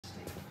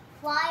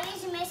Why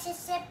is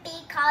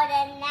Mississippi called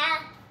a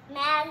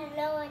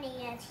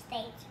Malonian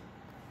state?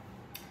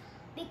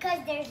 Because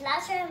there's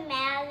lots of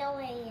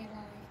Malonians.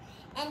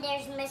 And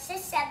there's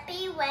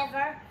Mississippi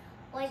River,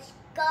 which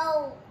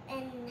go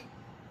and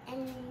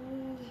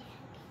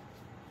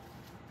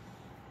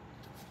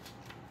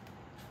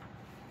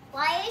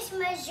why is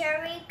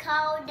Missouri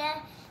called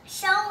the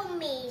Show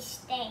Me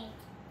State?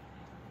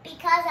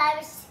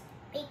 Because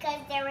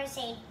they were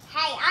saying,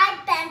 hey,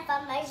 I've been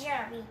from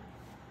Missouri.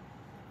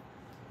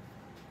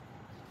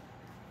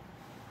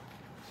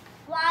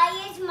 Why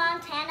is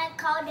Montana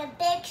called the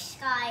Big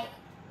Sky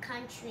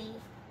Country?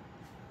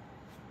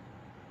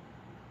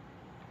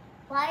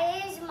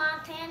 Why is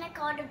Montana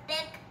called a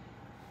big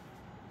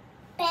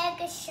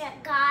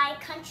sky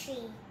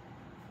country?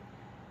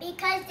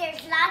 Because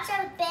there's lots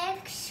of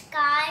big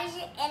skies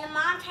in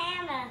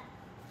Montana.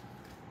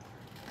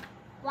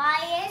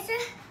 Why is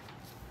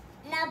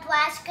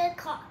Nebraska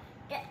called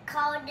the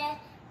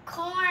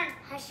Corn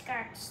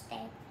Husker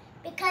State?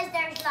 Because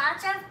there's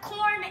lots of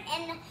corn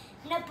in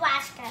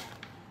Nebraska.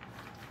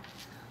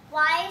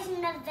 Why is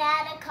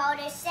Nevada called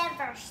a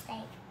Silver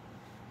State?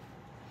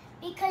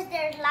 Because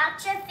there's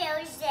lots of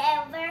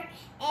silver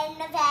in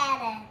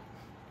Nevada.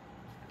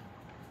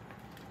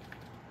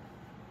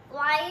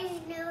 Why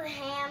is New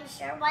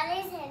Hampshire, what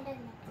is it? The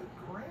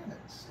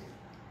Granite State.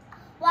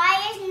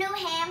 Why is New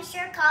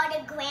Hampshire called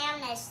a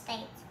Granite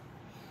State?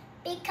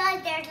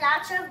 Because there's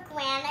lots of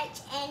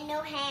granite in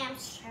New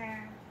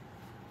Hampshire.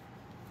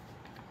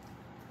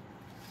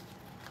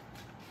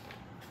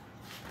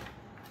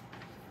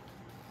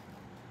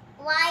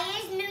 Why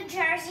is New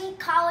Jersey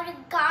called a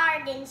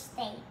Garden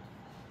State?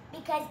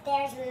 Because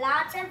there's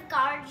lots of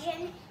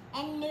gardens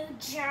in New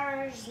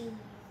Jersey.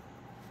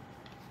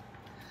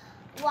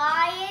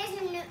 Why is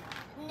New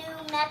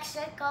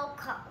Mexico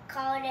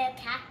called a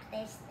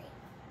Cactus State?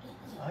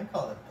 I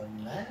call it the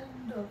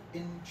land of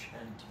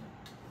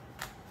enchantment.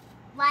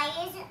 Why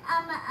is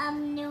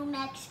New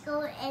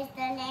Mexico is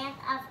the land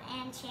of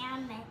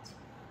enchantment?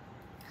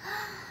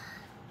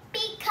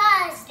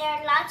 Because there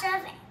are lots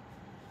of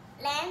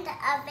land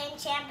of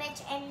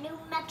enchantment in New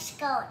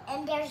Mexico,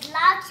 and there's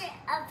lots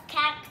of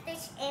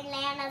cactus in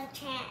land of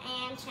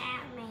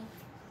enchantment.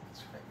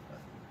 That's right,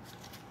 buddy.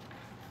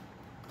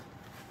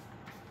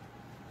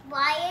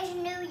 Why is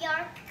New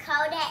York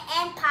called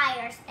an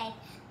Empire State?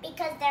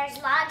 Because there's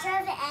lots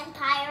of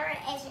empire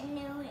in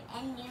New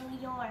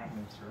York.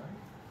 That's right.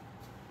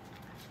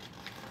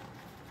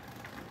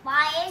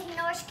 Why is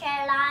North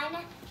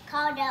Carolina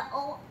called the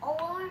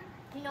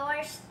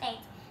North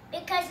State?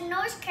 Because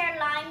North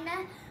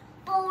Carolina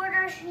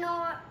borders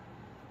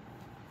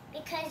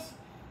because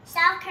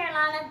South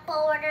Carolina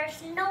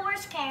borders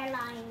North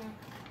Carolina.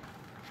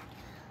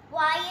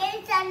 Why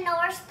is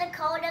North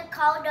Dakota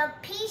called a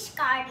Peace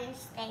Garden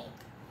State?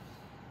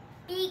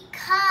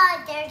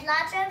 Because there's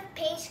lots of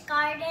peace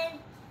garden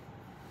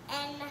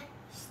and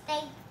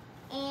state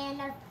in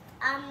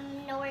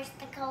North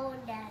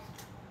Dakota.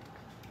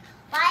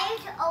 Why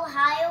is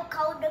Ohio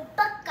called the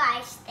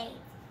Buckeye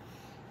State?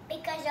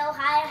 Because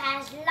Ohio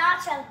has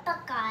lots of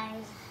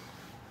Buckeyes.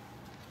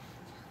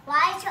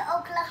 Why is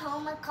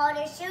Oklahoma called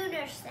a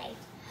Shooter State?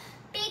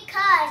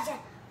 Because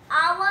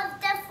all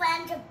of the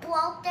friends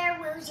broke their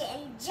rules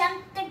and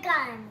jumped the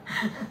gun.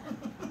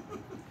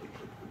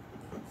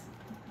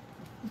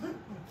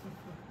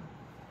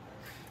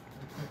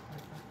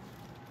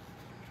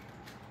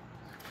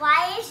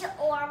 Why is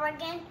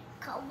Oregon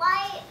called,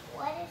 what is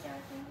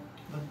Oregon?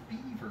 The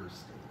Beaver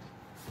State.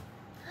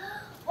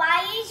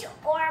 Why is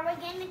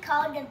Oregon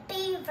called the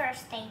Beaver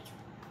State?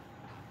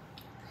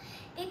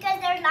 Because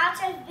there's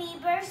lots of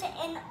beavers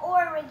in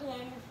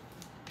Oregon.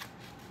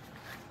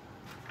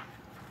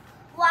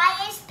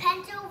 Why is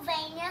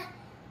Pennsylvania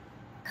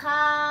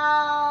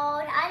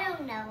called, I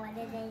don't know what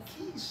it is.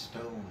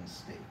 Keystone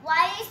State.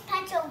 Why is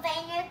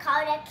Pennsylvania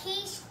called a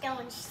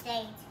Keystone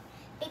State?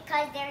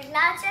 Because there's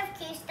lots of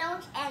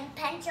keystones in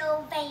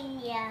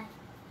Pennsylvania.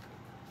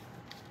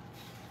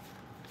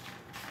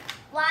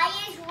 Why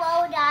is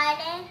Rhode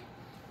Island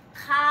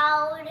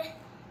called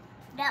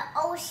the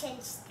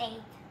Ocean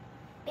State?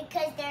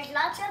 Because there's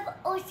lots of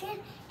ocean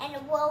in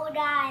Rhode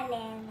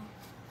Island.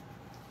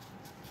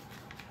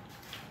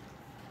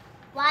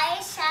 Why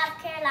is South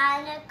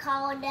Carolina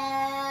called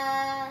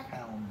the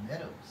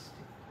Palmetto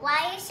State.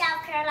 Why is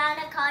South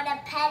Carolina called a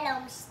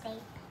Pelham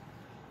State?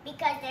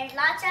 Because there's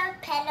lots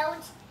of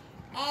pillows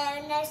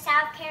in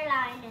South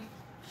Carolina.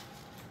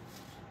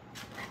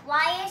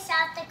 Why is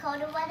South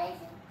Dakota, what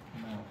is it?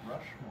 Mount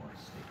Rushmore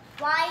State.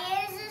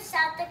 Why is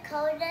South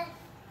Dakota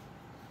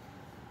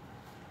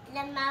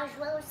the Mount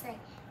Rushmore State?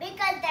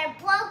 Because they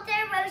broke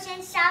their rules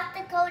in South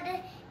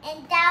Dakota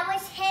and that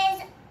was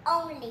his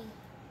only.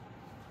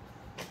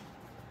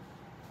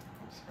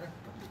 That's right,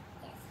 buddy.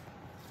 Yes.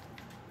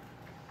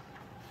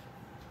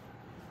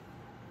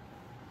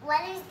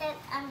 What is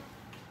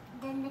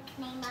the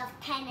nickname of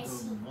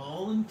Tennessee? The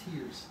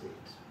Volunteer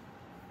State.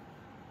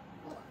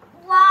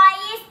 Why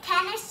is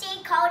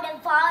Tennessee called a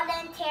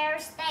volunteer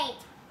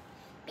state?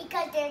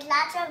 Because there's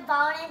lots of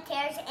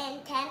volunteers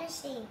in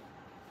Tennessee.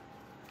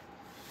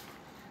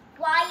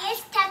 Why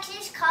is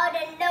Texas called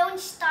a Lone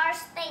Star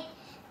State?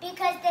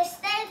 Because the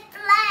state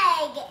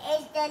flag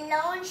is the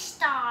Lone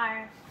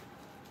Star.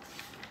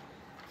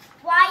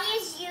 Why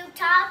is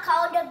Utah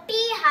called a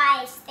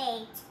Beehive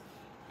State?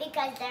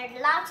 Because there's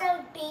lots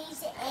of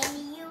bees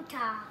in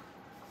Utah.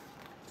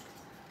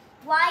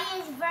 Why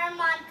is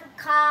Vermont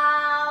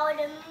called,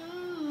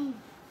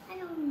 I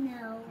don't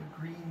know. The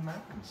Green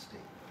Mountain State.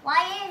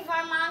 Why is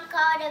Vermont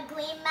called a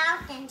Green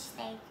Mountain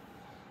State?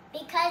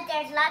 Because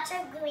there's lots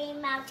of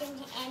green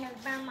mountains in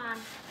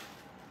Vermont.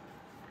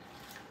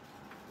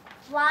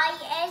 Why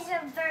is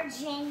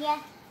Virginia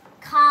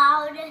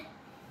called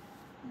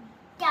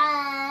the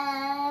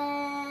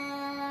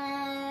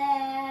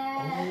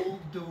Old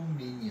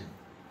Dominion.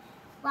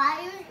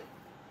 Why is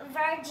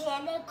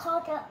Virginia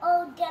called the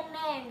Old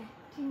Dominion?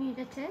 Do you need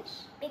a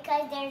dish?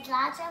 Because there's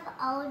lots of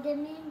Old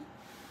Dominion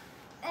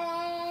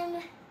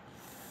in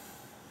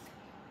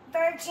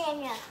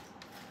Virginia.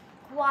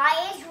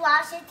 Why is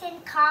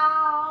Washington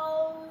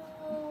called?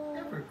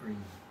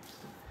 Evergreen.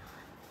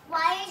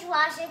 Why is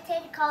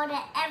Washington called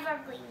an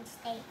evergreen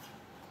state?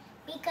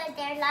 Because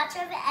there's lots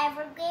of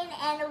evergreen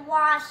in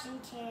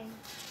Washington.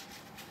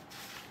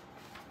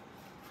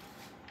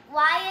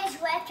 Why is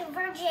West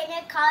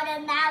Virginia called a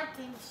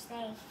mountain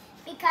state?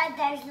 Because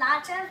there's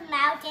lots of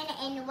mountain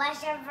in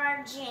West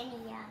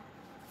Virginia.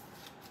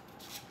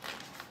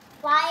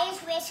 Why is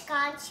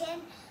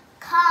Wisconsin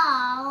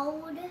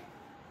called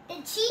the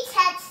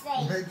Cheesehead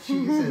State? The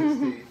Cheesehead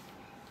State.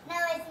 No,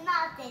 it's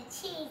not the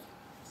Cheese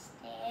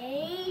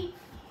State.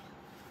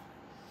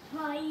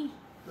 Why?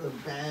 The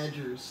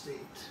Badger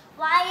State.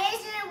 Why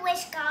isn't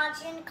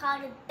Wisconsin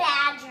called a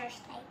Badger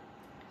State?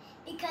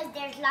 Because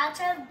there's lots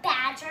of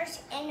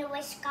badgers in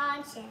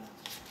Wisconsin.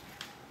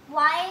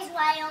 Why is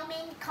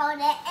Wyoming called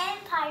an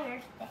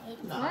Empire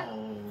State?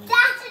 No.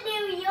 That's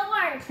New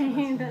York.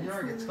 New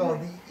York, it's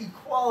called the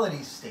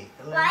Equality State.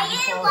 The land Why of is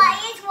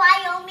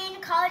equality.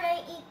 Wyoming called an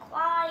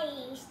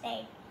Equality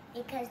State?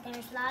 Because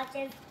there's lots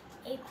of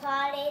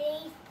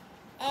equality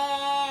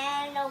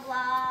in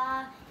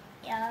Wyoming.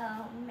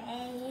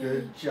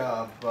 Good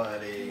job,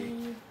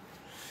 buddy.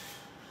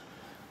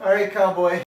 All right, cowboy.